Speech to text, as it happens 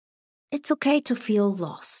It's okay to feel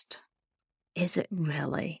lost. Is it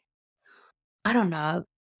really? I don't know.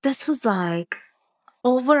 This was like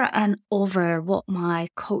over and over what my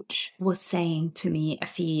coach was saying to me a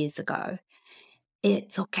few years ago.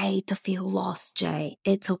 It's okay to feel lost, Jay.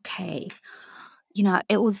 It's okay.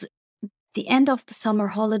 It was the end of the summer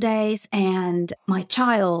holidays and my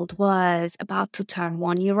child was about to turn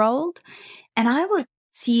 1 year old. And I was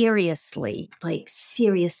seriously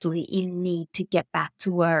in need to get back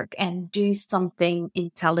to work and do something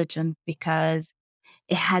intelligent because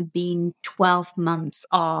it had been 12 months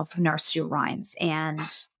of nursery rhymes and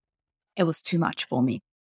it was too much for me.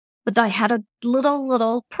 But I had a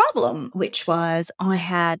little problem, which was I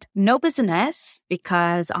had no business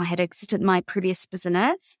because I had exited my previous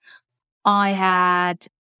business. I had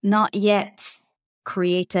not yet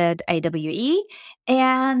created AWE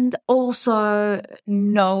and also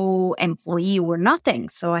no employee or nothing.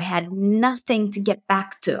 So I had nothing to get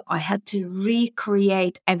back to. I had to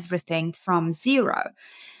recreate everything from zero.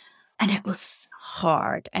 And it was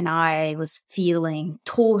hard and I was feeling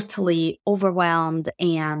totally overwhelmed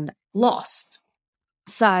and lost.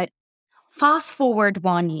 So fast forward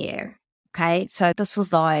 1 year. Okay. So this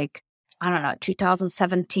was like,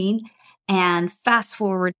 2017. And fast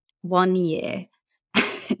forward 1 year.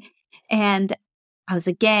 And I was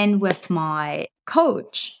again with my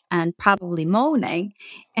coach and probably moaning.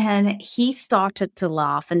 And he started to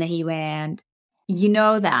laugh and he went, you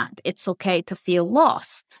know that it's okay to feel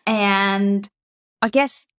lost. And I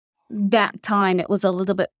guess that time it was a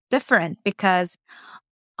little bit different because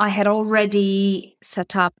I had already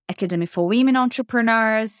set up Academy for Women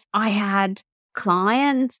Entrepreneurs. I had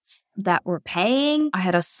clients that were paying. I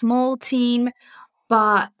had a small team.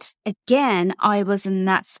 But again, I was in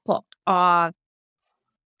that spot of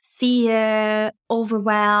fear,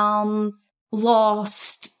 overwhelm,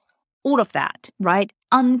 lost, all of that, right?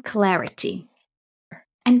 Unclarity.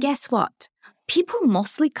 And guess what? People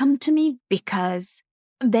mostly come to me because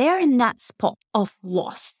they're in that spot of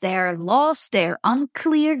lost. They're lost, they're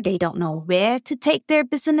unclear, they don't know where to take their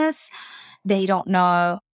business. They don't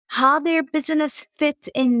know how their business fits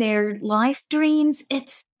in their life dreams.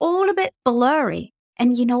 It's all a bit blurry.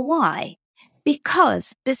 And you know why?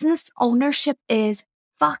 Because business ownership is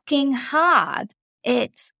fucking hard.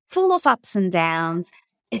 It's full of ups and downs.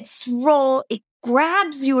 It's raw. It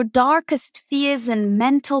grabs your darkest fears and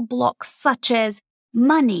mental blocks such as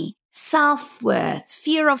money, self-worth,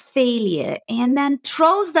 fear of failure, and then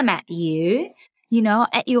throws them at you,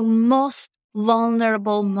 at your most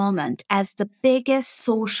vulnerable moment as the biggest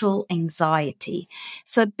social anxiety.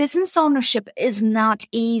 So business ownership is not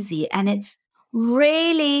easy and it's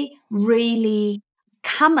really, really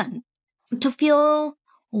common to feel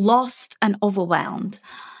lost and overwhelmed.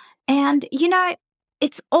 And,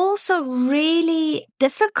 it's also really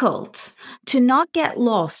difficult to not get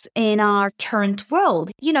lost in our current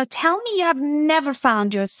world. Tell me you have never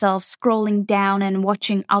found yourself scrolling down and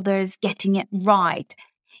watching others getting it right,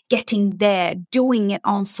 getting there, doing it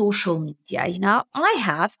on social media. I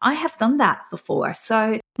have done that before.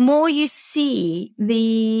 So more you see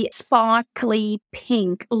the sparkly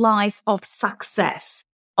pink life of success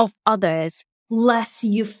of others, less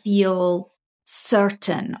you feel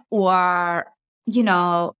certain or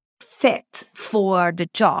fit for the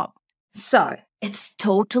job. So it's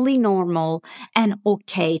totally normal and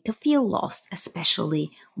okay to feel lost,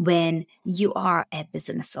 especially when you are a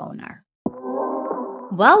business owner.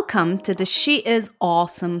 Welcome to the She Is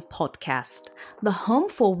Awesome podcast, the home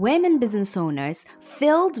for women business owners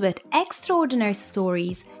filled with extraordinary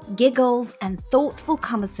stories, giggles, and thoughtful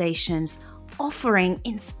conversations, offering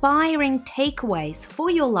inspiring takeaways for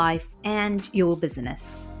your life and your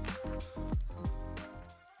business.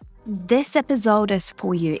 This episode is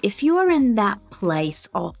for you if you are in that place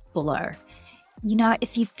of blur.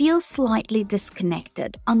 If you feel slightly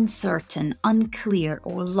disconnected, uncertain, unclear,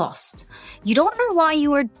 or lost, you don't know why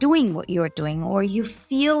you are doing what you're doing, or you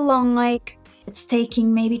feel like it's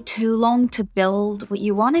taking maybe too long to build what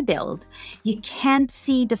you want to build. You can't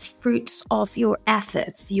see the fruits of your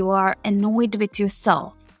efforts. You are annoyed with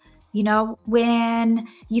yourself. When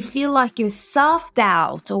you feel like your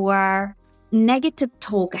self-doubt or negative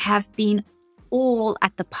talk have been all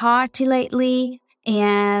at the party lately,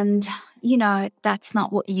 and that's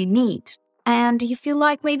not what you need. And you feel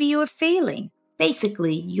like maybe you're failing.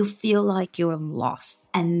 Basically, you feel like you're lost.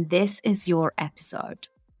 And this is your episode.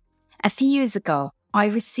 A few years ago, I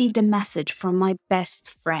received a message from my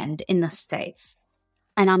best friend in the States.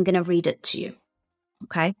 And I'm going to read it to you.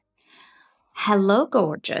 Okay? Hello,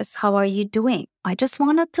 gorgeous. How are you doing? I just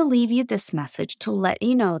wanted to leave you this message to let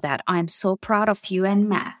you know that I'm so proud of you and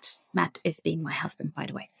Matt. Matt is being my husband, by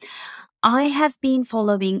the way. I have been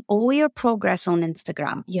following all your progress on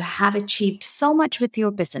Instagram. You have achieved so much with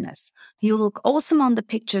your business. You look awesome on the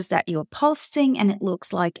pictures that you're posting, and it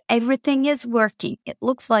looks like everything is working. It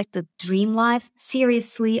looks like the dream life.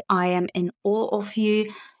 Seriously, I am in awe of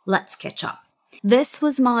you. Let's catch up. This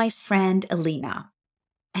was my friend Alina,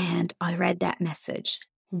 and I read that message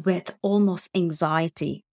with almost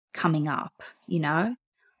anxiety coming up,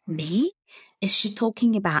 Me? Is she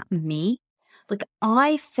talking about me? Like,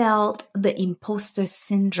 I felt the imposter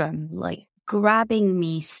syndrome, like, grabbing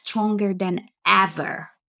me stronger than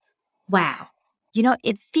ever. Wow.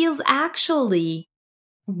 It feels actually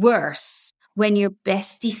worse when your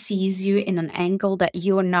bestie sees you in an angle that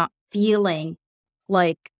you're not feeling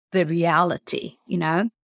like the reality.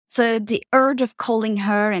 So the urge of calling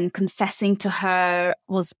her and confessing to her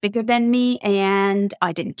was bigger than me, and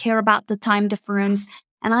I didn't care about the time difference.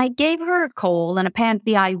 And I gave her a call, and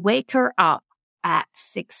apparently I wake her up at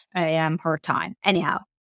 6 a.m. her time. Anyhow.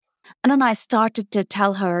 And then I started to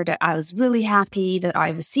tell her that I was really happy that I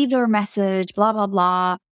received her message, blah, blah,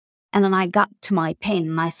 blah. And then I got to my pain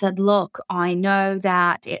and I said, look, I know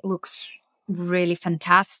that it looks really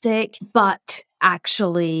fantastic, but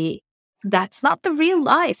actually that's not the real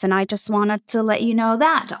life. And I just wanted to let you know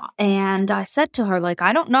that. And I said to her, like,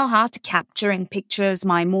 I don't know how to capture in pictures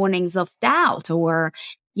my mornings of doubt, or,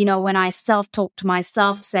 when I self-talk to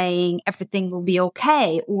myself saying everything will be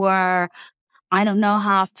okay, or I don't know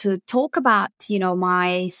how to talk about,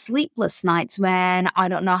 my sleepless nights when I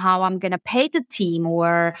don't know how I'm going to pay the team,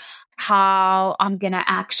 or how I'm going to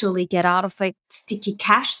actually get out of a sticky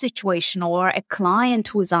cash situation, or a client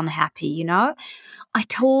who is unhappy, I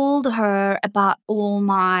told her about all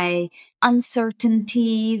my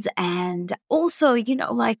uncertainties, and also,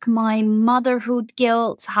 like my motherhood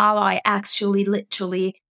guilt, how I actually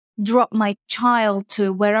literally drop my child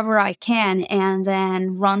to wherever I can and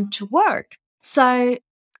then run to work. So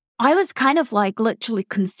I was kind of like literally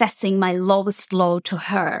confessing my lowest low to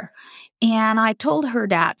her. And I told her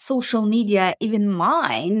that social media, even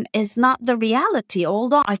mine, is not the reality.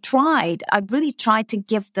 Although I really tried to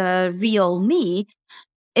give the real me.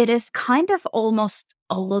 It is kind of almost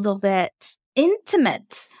a little bit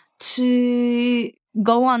intimate to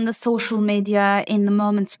go on the social media in the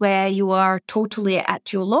moments where you are totally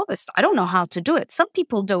at your lowest. I don't know how to do it. Some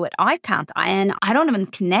people do it. I can't. And I don't even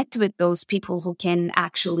connect with those people who can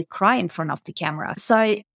actually cry in front of the camera. So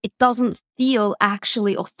it doesn't feel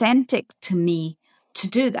actually authentic to me to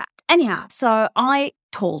do that. Anyhow, so I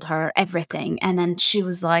told her everything, and then she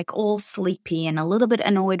was like all sleepy and a little bit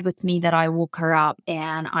annoyed with me that I woke her up,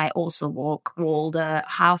 and I also woke all the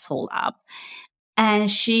household up.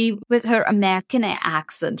 And she, with her American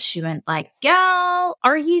accent, she went like, girl,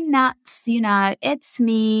 are you nuts? It's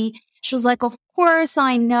me. She was like, of course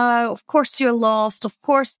I know. Of course you're lost. Of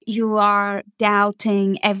course you are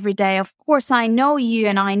doubting every day. Of course I know you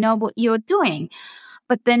and I know what you're doing.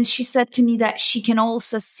 But then she said to me that she can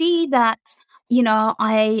also see that,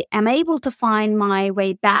 I am able to find my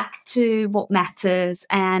way back to what matters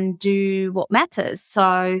and do what matters.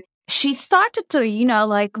 So she started to,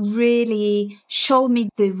 like really show me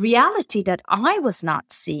the reality that I was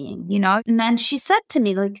not seeing, And then she said to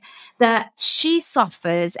me, like, that she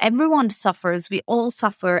suffers, everyone suffers, we all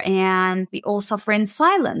suffer, and we all suffer in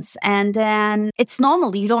silence. And then it's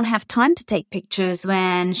normal. You don't have time to take pictures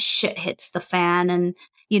when shit hits the fan and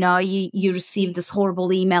you receive this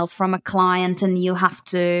horrible email from a client and you have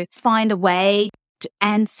to find a way to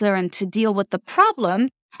answer and to deal with the problem.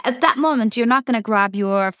 At that moment, you're not going to grab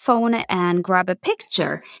your phone and grab a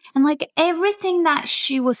picture. And like everything that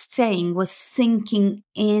she was saying was sinking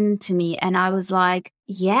into me. And I was like,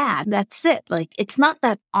 yeah, that's it. Like, it's not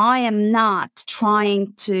that I am not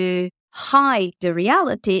trying to hide the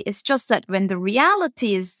reality. It's just that when the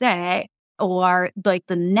reality is there, or like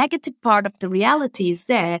the negative part of the reality is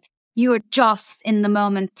there, you are just in the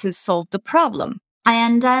moment to solve the problem.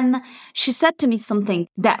 And then she said to me something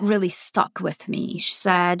that really stuck with me. She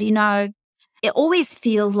said, it always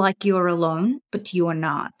feels like you're alone, but you're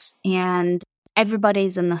not. And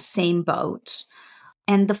everybody's in the same boat.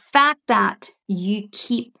 And the fact that you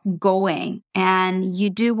keep going and you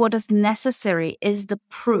do what is necessary is the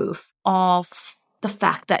proof of the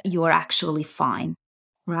fact that you're actually fine,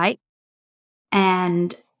 right?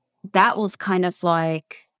 And that was kind of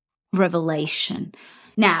like revelation.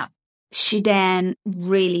 Now, she then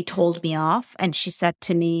really told me off, and she said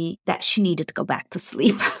to me that she needed to go back to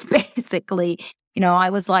sleep, basically. I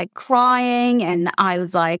was like crying and I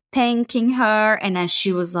was like thanking her. And then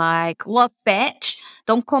she was like, look, bitch,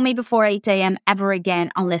 don't call me before 8 a.m. ever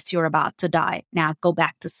again unless you're about to die. Now go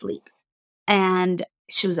back to sleep. And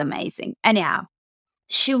she was amazing. Anyhow,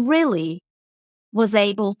 she really was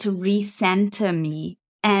able to recenter me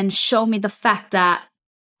and show me the fact that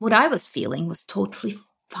what I was feeling was totally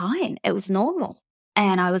fine. It was normal.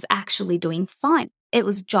 And I was actually doing fine. It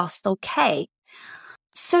was just okay.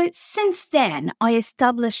 So since then, I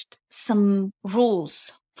established some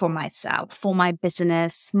rules for myself, for my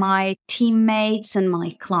business, my teammates, and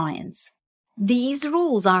my clients. These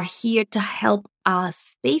rules are here to help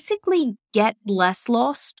us basically get less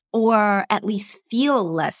lost, or at least feel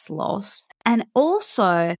less lost, and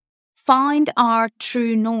also find our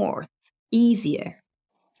true north easier,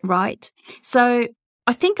 right? So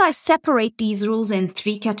I think I separate these rules in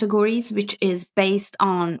 3 categories, which is based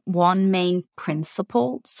on one main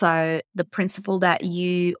principle. So the principle that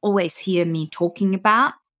you always hear me talking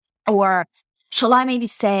about, or shall I maybe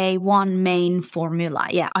say one main formula?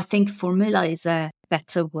 Yeah, I think formula is a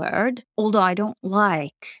better word, although I don't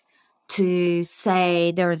like to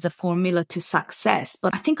say there is a formula to success,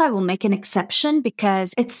 but I think I will make an exception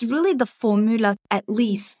because it's really the formula, at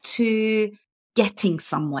least to getting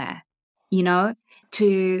somewhere,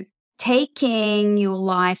 to taking your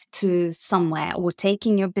life to somewhere or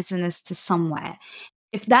taking your business to somewhere.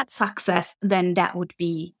 If that's success, then that would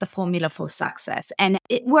be the formula for success. And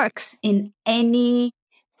it works in any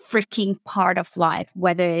freaking part of life,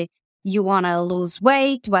 whether you want to lose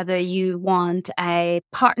weight, whether you want a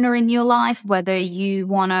partner in your life, whether you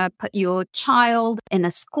want to put your child in a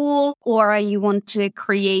school, or you want to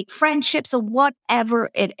create friendships, or whatever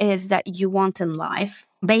it is that you want in life.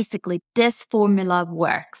 Basically, this formula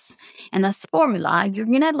works. And this formula, you're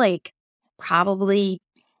going to probably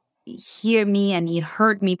hear me, and you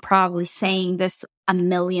heard me probably saying this a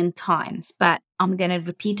million times, but I'm going to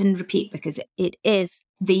repeat and repeat because it is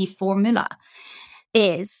the formula,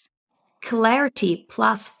 is clarity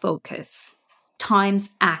plus focus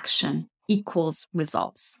times action equals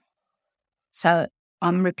results. So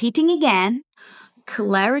I'm repeating again,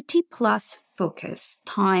 clarity plus focus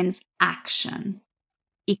times action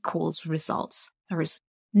equals results. There is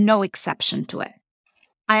no exception to it.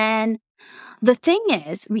 And the thing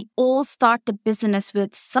is, we all start the business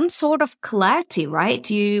with some sort of clarity, right?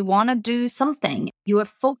 You want to do something, you are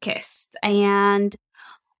focused, and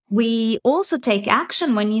we also take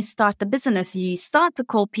action when you start the business. You start to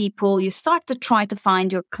call people, you start to try to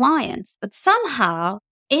find your clients, but somehow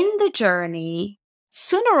in the journey,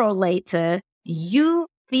 sooner or later, you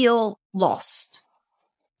feel lost.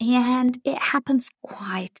 And it happens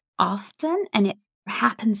quite often, and it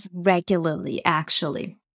happens regularly,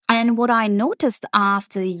 actually. And what I noticed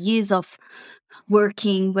after years of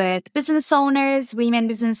working with business owners, women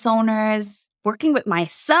business owners, working with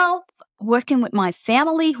myself, working with my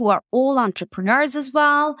family who are all entrepreneurs as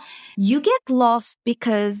well, you get lost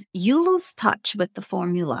because you lose touch with the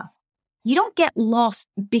formula. You don't get lost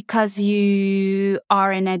because you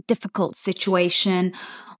are in a difficult situation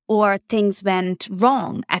or things went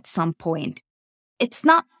wrong at some point. It's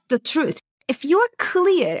not the truth. If you're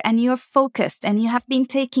clear and you're focused and you have been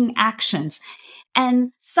taking actions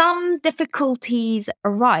and some difficulties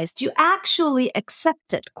arise, you actually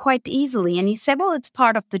accept it quite easily. And you say, well, it's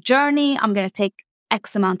part of the journey. I'm going to take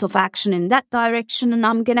X amount of action in that direction and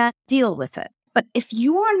I'm going to deal with it. But if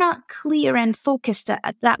you are not clear and focused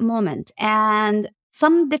at that moment and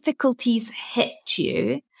some difficulties hit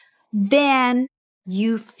you, then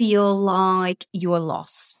you feel like you're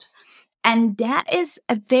lost. And that is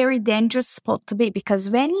a very dangerous spot to be,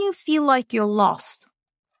 because when you feel like you're lost,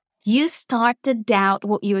 you start to doubt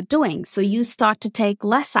what you're doing. So you start to take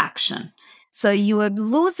less action. So you are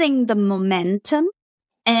losing the momentum.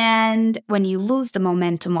 And when you lose the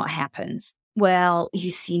momentum, what happens? Well,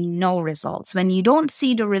 you see no results. When you don't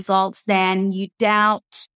see the results, then you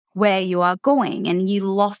doubt where you are going and you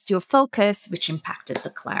lost your focus, which impacted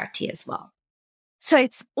the clarity as well. So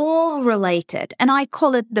it's all related. And I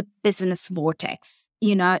call it the business vortex.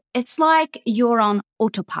 It's like you're on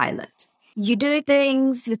autopilot. You do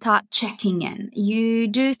things without checking in. You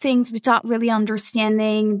do things without really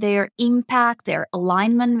understanding their impact, their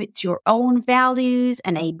alignment with your own values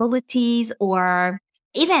and abilities, or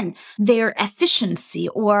even their efficiency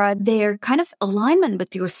or their kind of alignment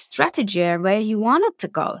with your strategy or where you want it to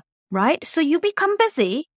go, right? So you become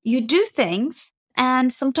busy, you do things,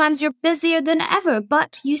 and sometimes you're busier than ever,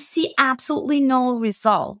 but you see absolutely no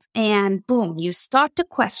result. And boom, you start to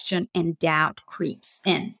question and doubt creeps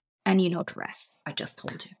in. And you know the rest, I just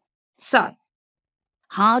told you. So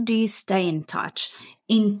how do you stay in touch,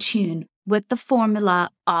 in tune with the formula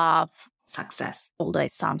of success, although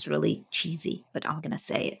it sounds really cheesy, but I'm going to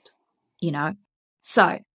say it,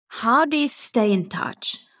 So how do you stay in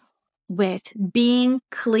touch with being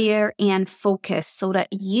clear and focused so that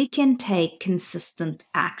you can take consistent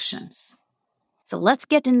actions? So let's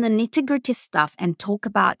get in the nitty-gritty stuff and talk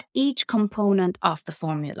about each component of the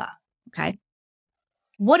formula, okay?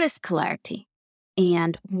 What is clarity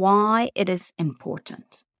and why it is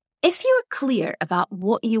important? If you're clear about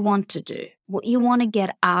what you want to do, what you want to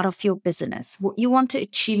get out of your business, what you want to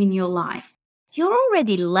achieve in your life, you're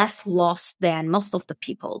already less lost than most of the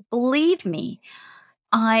people. Believe me,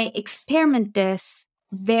 I experiment this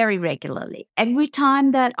very regularly. Every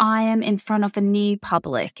time that I am in front of a new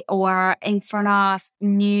public or in front of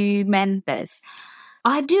new members,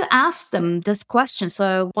 I do ask them this question.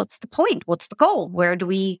 So what's the point? What's the goal? Where do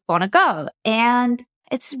we want to go? And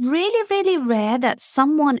it's really, really rare that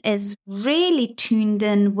someone is really tuned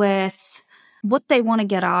in with what they want to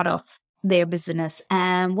get out of their business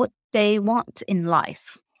and what they want in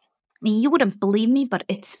life. I mean, you wouldn't believe me, but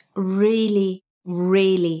it's really,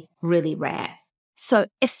 really, really rare. So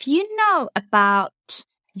if you know about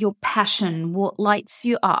your passion, what lights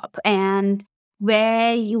you up, and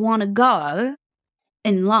where you want to go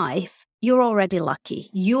in life, you're already lucky.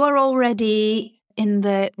 You are already in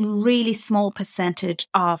the really small percentage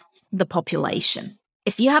of the population.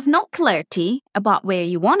 If you have no clarity about where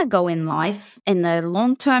you want to go in life, in the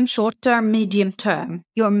long term, short term, medium term,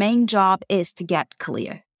 your main job is to get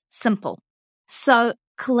clear. Simple. So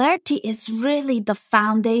clarity is really the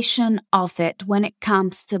foundation of it when it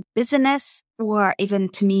comes to business or even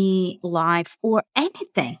to me, life or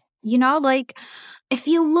anything. If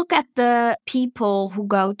you look at the people who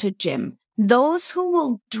go to gym, those who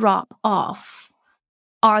will drop off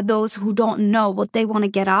are those who don't know what they want to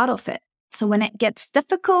get out of it. So when it gets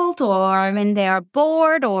difficult or when they are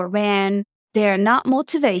bored or when they're not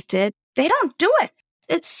motivated, they don't do it.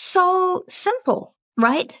 It's so simple,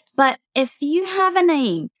 right? But if you have an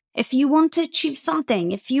aim, if you want to achieve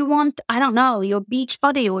something, if you want, I don't know, your beach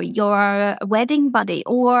buddy or your wedding buddy,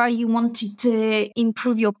 or you want to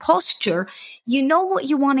improve your posture, you know what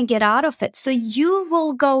you want to get out of it. So you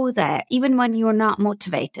will go there even when you're not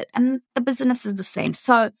motivated. And the business is the same.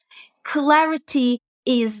 So clarity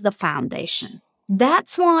is the foundation.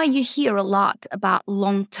 That's why you hear a lot about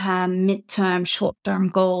long-term, mid-term, short-term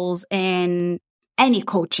goals in any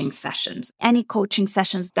coaching sessions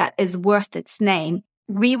that is worth its name.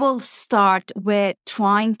 We will start with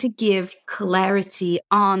trying to give clarity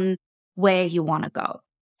on where you want to go.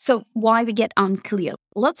 So why we get unclear?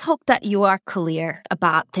 Let's hope that you are clear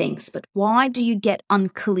about things, but why do you get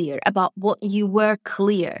unclear about what you were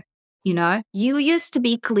clear? You used to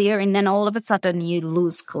be clear and then all of a sudden you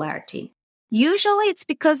lose clarity. Usually it's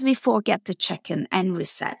because we forget to check in and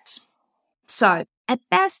reset. So at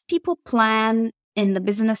best, people plan in the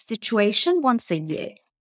business situation once a year.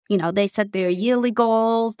 They set their yearly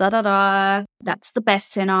goals, That's the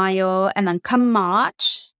best scenario. And then come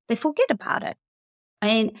March, they forget about it. I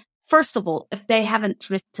mean, first of all, if they haven't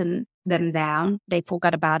written them down, they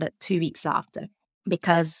forgot about it 2 weeks after.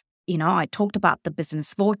 Because, I talked about the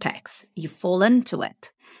business vortex. You fall into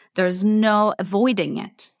it. There's no avoiding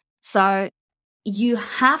it. So you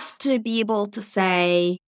have to be able to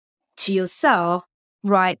say to yourself,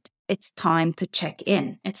 right, it's time to check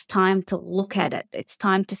in. It's time to look at it. It's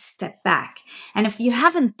time to step back. And if you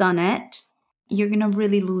haven't done it, you're going to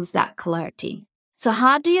really lose that clarity. So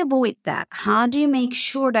how do you avoid that? How do you make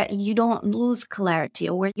sure that you don't lose clarity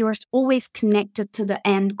or you're always connected to the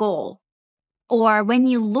end goal? Or when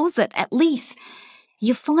you lose it, at least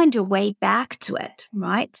you find your way back to it,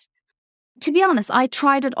 right? To be honest, I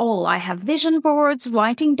tried it all. I have vision boards,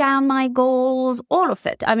 writing down my goals, all of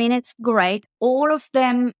it. I mean, it's great. All of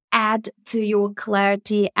them add to your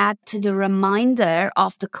clarity, add to the reminder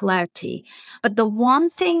of the clarity. But the one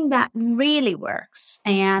thing that really works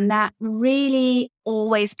and that really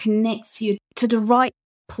always connects you to the right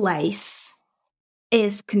place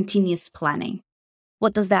is continuous planning.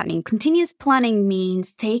 What does that mean? Continuous planning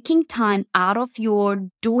means taking time out of your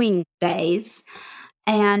doing days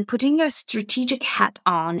and putting your strategic hat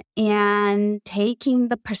on and taking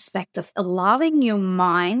the perspective, allowing your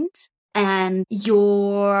mind and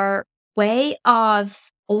your way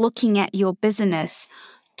of looking at your business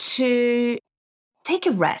to take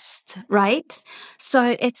a rest, right?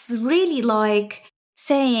 So it's really like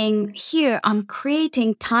saying, here, I'm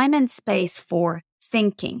creating time and space for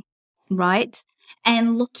thinking, right?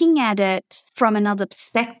 And looking at it from another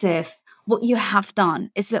perspective. What you have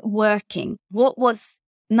done, is it working? What was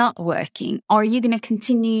not working? Are you going to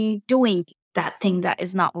continue doing that thing that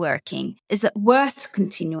is not working? Is it worth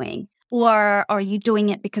continuing? Or are you doing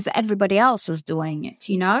it because everybody else is doing it,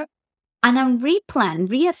 And then replan,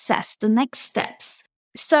 reassess the next steps.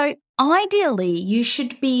 So ideally, you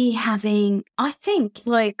should be having, I think,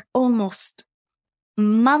 like almost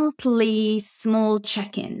monthly small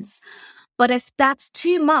check-ins. But if that's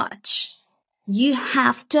too much, you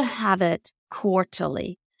have to have it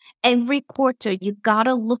quarterly. Every quarter, you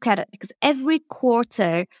gotta look at it because every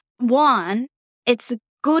quarter, one, it's a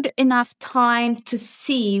good enough time to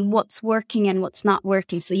see what's working and what's not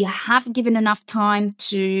working. So you have given enough time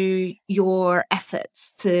to your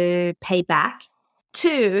efforts to pay back.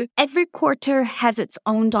 Two, every quarter has its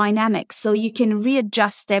own dynamics. So you can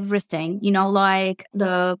readjust everything, like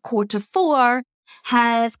the quarter 4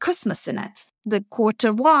 has Christmas in it. The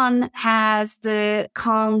quarter 1 has the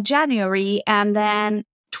calm January, and then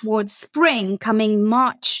towards spring coming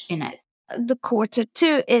March in it. The quarter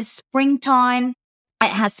 2 is springtime. It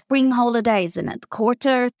has spring holidays in it.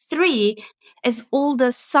 Quarter 3 is all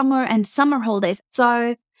the summer and summer holidays.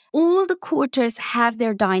 So all the quarters have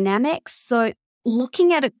their dynamics. So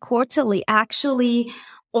looking at it quarterly actually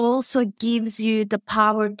also gives you the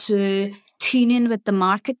power to tune in with the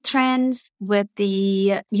market trends, with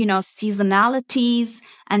the, seasonalities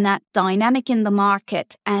and that dynamic in the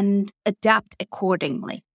market and adapt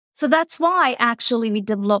accordingly. So that's why actually we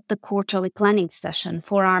developed the quarterly planning session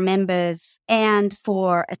for our members and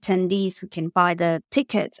for attendees who can buy the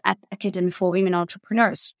tickets at Academy for Women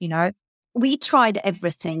Entrepreneurs, We tried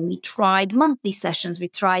everything. We tried monthly sessions. We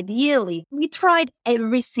tried yearly. We tried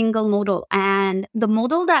every single model. And the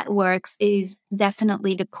model that works is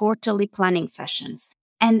definitely the quarterly planning sessions.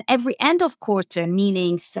 And every end of quarter,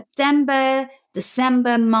 meaning September,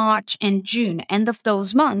 December, March, and June, end of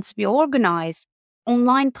those months, we organize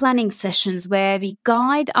online planning sessions where we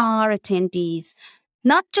guide our attendees,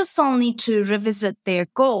 not just only to revisit their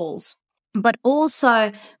goals, but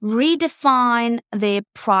also redefine their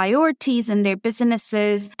priorities in their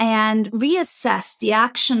businesses and reassess the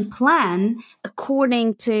action plan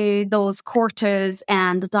according to those quarters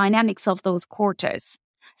and the dynamics of those quarters.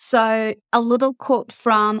 So a little quote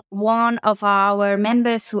from one of our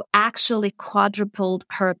members who actually quadrupled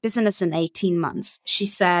her business in 18 months. She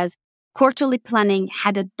says, quarterly planning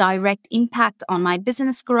had a direct impact on my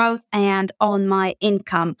business growth and on my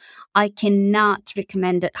income. I cannot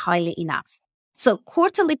recommend it highly enough. So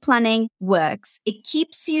quarterly planning works. It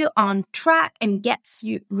keeps you on track and gets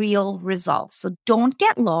you real results. So don't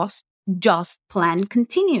get lost. Just plan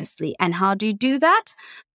continuously. And how do you do that?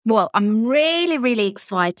 Well, I'm really, really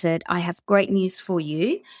excited. I have great news for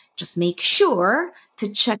you. Just make sure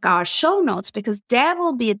to check our show notes because there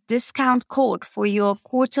will be a discount code for your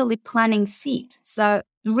quarterly planning seat. So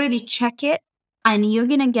really check it and you're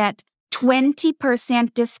going to get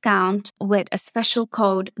 20% discount with a special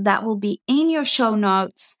code that will be in your show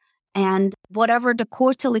notes. And whatever the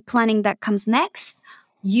quarterly planning that comes next,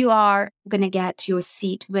 you are going to get your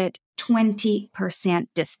seat with 20%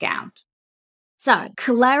 discount. So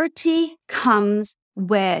clarity comes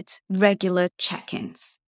with regular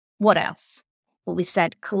check-ins. What else? Well, we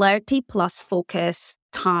said clarity plus focus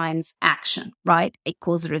times action, right?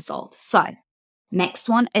 Equals result. So next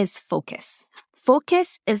one is focus.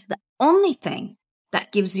 Focus is the only thing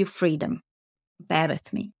that gives you freedom. Bear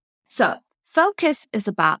with me. So focus is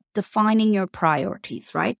about defining your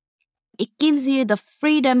priorities, right? It gives you the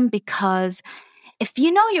freedom because if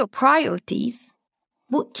you know your priorities,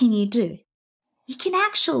 what can you do? You can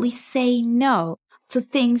actually say no to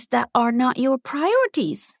things that are not your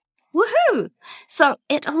priorities. Woohoo! So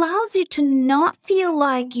it allows you to not feel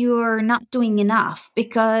like you're not doing enough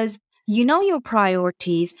because you know your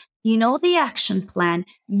priorities, you know the action plan,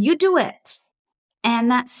 you do it. And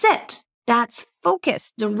that's it. That's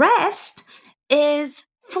focus. The rest is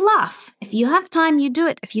fluff. If you have time, you do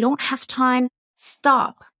it. If you don't have time,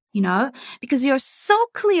 stop. Because you're so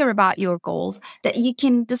clear about your goals that you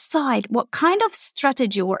can decide what kind of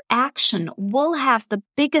strategy or action will have the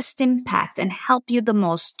biggest impact and help you the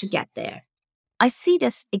most to get there. I see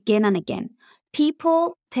this again and again.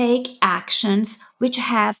 People take actions which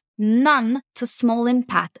have none to small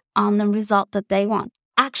impact on the result that they want.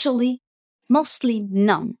 Actually, mostly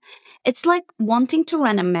none. It's like wanting to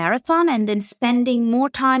run a marathon and then spending more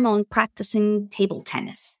time on practicing table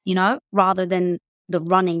tennis, rather than the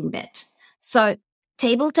running bit. So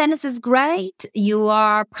table tennis is great. You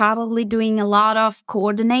are probably doing a lot of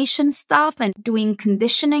coordination stuff and doing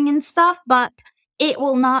conditioning and stuff, but it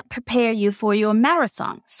will not prepare you for your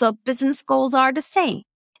marathon. So business goals are the same.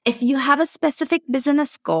 If you have a specific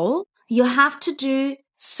business goal, you have to do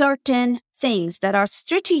certain things that are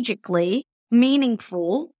strategically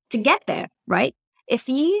meaningful to get there, right? If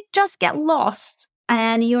you just get lost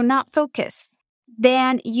and you're not focused,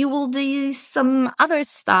 then you will do some other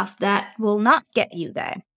stuff that will not get you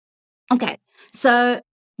there. Okay, so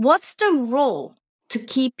what's the rule to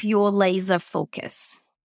keep your laser focus?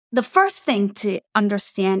 The first thing to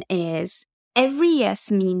understand is every yes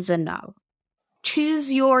means a no.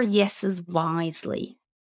 Choose your yeses wisely.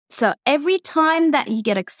 So every time that you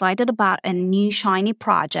get excited about a new shiny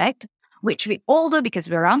project, which we all do because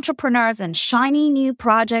we're entrepreneurs and shiny new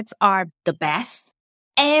projects are the best,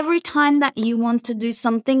 every time that you want to do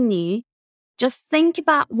something new, just think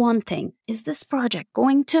about one thing. Is this project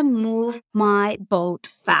going to move my boat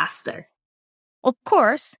faster? Of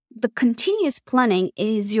course, the continuous planning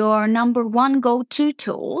is your number one go-to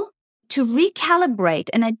tool to recalibrate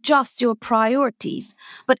and adjust your priorities.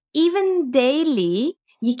 But even daily,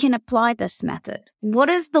 you can apply this method. What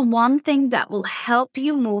is the one thing that will help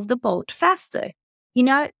you move the boat faster?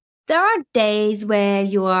 There are days where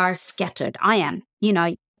you are scattered. I am.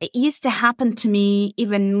 It used to happen to me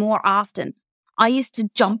even more often. I used to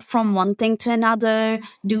jump from one thing to another,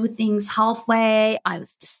 do things halfway. I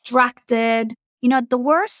was distracted. The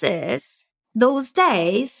worst is those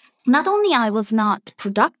days, not only I was not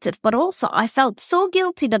productive, but also I felt so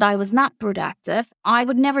guilty that I was not productive. I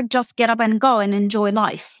would never just get up and go and enjoy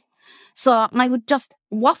life. So I would just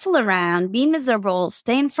waffle around, be miserable,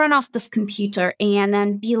 stay in front of this computer and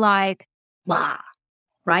then be like, blah,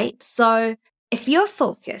 right? So if you're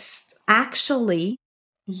focused, actually,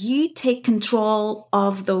 you take control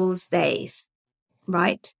of those days,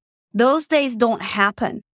 right? Those days don't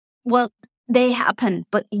happen. Well, they happen,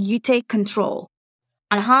 but you take control.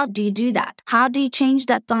 And how do you do that? How do you change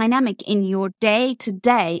that dynamic in your day to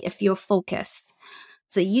day if you're focused?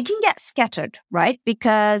 So you can get scattered, right?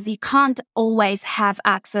 Because you can't always have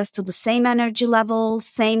access to the same energy levels,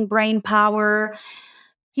 same brain power,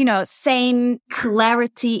 same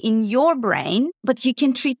clarity in your brain, but you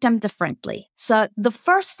can treat them differently. So the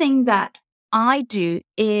first thing that I do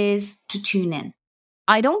is to tune in.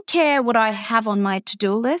 I don't care what I have on my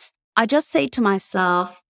to-do list. I just say to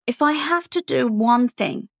myself, if I have to do one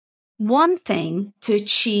thing to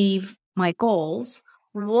achieve my goals,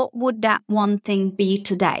 what would that one thing be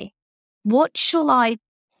today? What shall I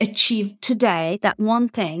achieve today, that one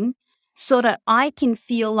thing, so that I can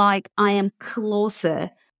feel like I am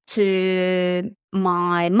closer to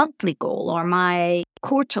my monthly goal or my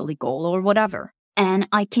quarterly goal or whatever. And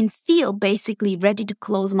I can feel basically ready to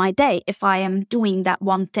close my day if I am doing that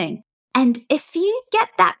one thing. And if you get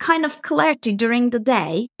that kind of clarity during the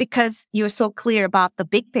day, because you're so clear about the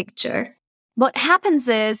big picture, what happens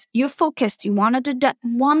is you're focused, you want to do that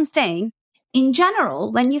one thing. In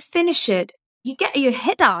general, when you finish it, you get your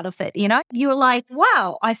head out of it, You're like,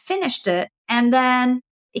 wow, I finished it. And then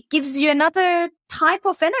it gives you another type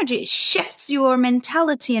of energy. It shifts your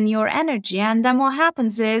mentality and your energy. And then what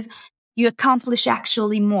happens is you accomplish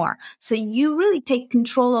actually more. So you really take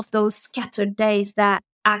control of those scattered days that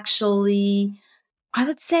actually, I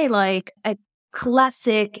would say like a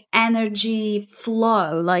classic energy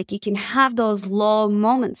flow. Like you can have those low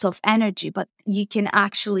moments of energy, but you can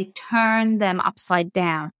actually turn them upside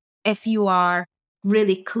down if you are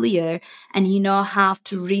really clear and you know how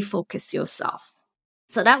to refocus yourself.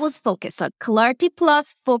 So that was focus. So clarity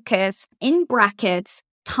plus focus in brackets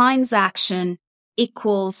times action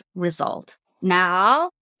equals result.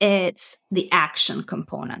 Now it's the action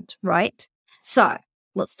component, right? So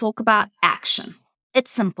let's talk about action.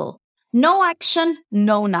 It's simple. No action,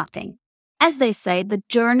 no nothing. As they say, the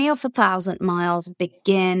journey of 1,000 miles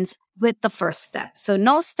begins with the first step. So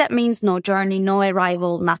no step means no journey, no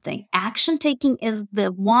arrival, nothing. Action taking is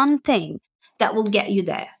the one thing that will get you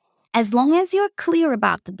there. As long as you're clear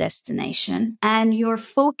about the destination and you're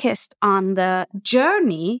focused on the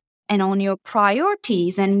journey and on your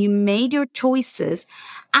priorities and you made your choices,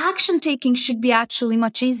 action taking should be actually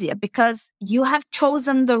much easier because you have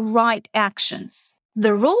chosen the right actions.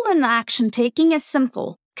 The rule in action taking is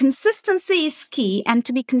simple. Consistency is key, and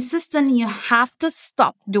to be consistent, you have to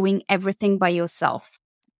stop doing everything by yourself.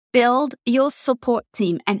 Build your support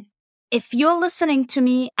team. And if you're listening to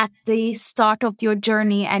me at the start of your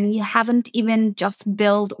journey and you haven't even just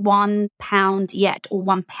billed £1 yet, or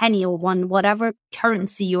 1 penny, or whatever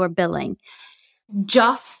currency you're billing,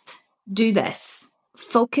 just do this.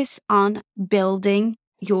 Focus on building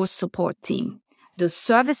your support team. The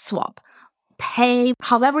service swap. Pay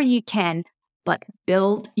however you can, but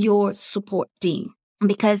build your support team.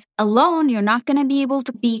 Because alone, you're not going to be able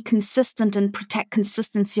to be consistent and protect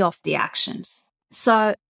consistency of the actions.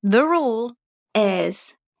 So the rule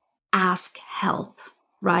is ask help,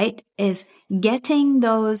 right? Is getting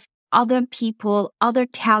those other people, other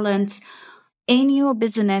talents in your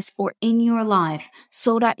business or in your life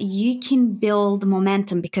so that you can build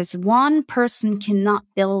momentum, because one person cannot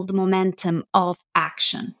build momentum of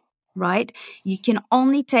action, right? You can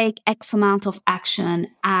only take X amount of action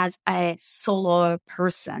as a solo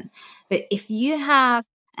person. But if you have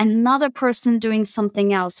another person doing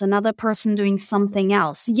something else,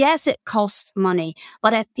 yes, it costs money,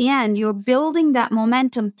 but at the end, you're building that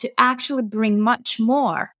momentum to actually bring much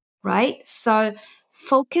more, right? So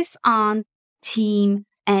focus on team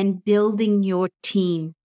and building your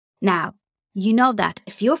team. Now, you know that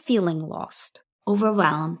if you're feeling lost,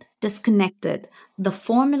 overwhelmed, disconnected, the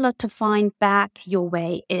formula to find back your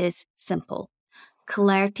way is simple.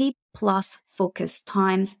 Clarity plus focus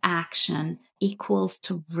times action equals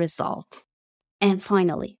to result. And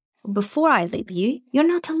finally, before I leave you, you're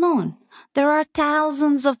not alone. There are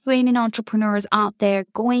thousands of women entrepreneurs out there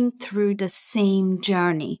going through the same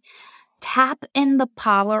journey. Tap in the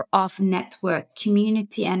power of network,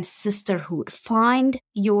 community, and sisterhood. Find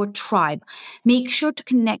your tribe. Make sure to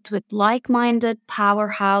connect with like-minded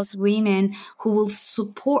powerhouse women who will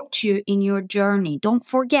support you in your journey. Don't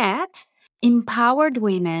forget, empowered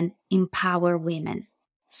women empower women.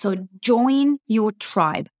 So join your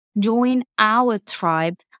tribe. Join our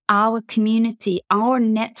tribe, our community, our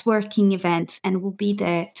networking events, and we'll be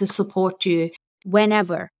there to support you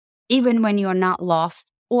whenever, even when you're not lost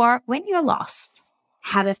or when you're lost.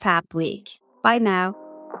 Have a fab week. Bye now.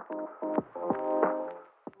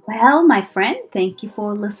 Well, my friend, thank you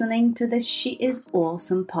for listening to this She Is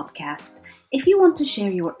Awesome podcast. If you want to share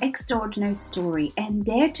your extraordinary story and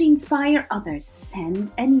dare to inspire others,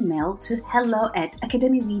 send an email to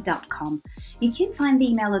hello@academywe.com. You can find the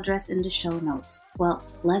email address in the show notes. Well,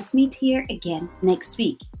 let's meet here again next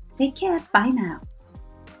week. Take care. Bye now.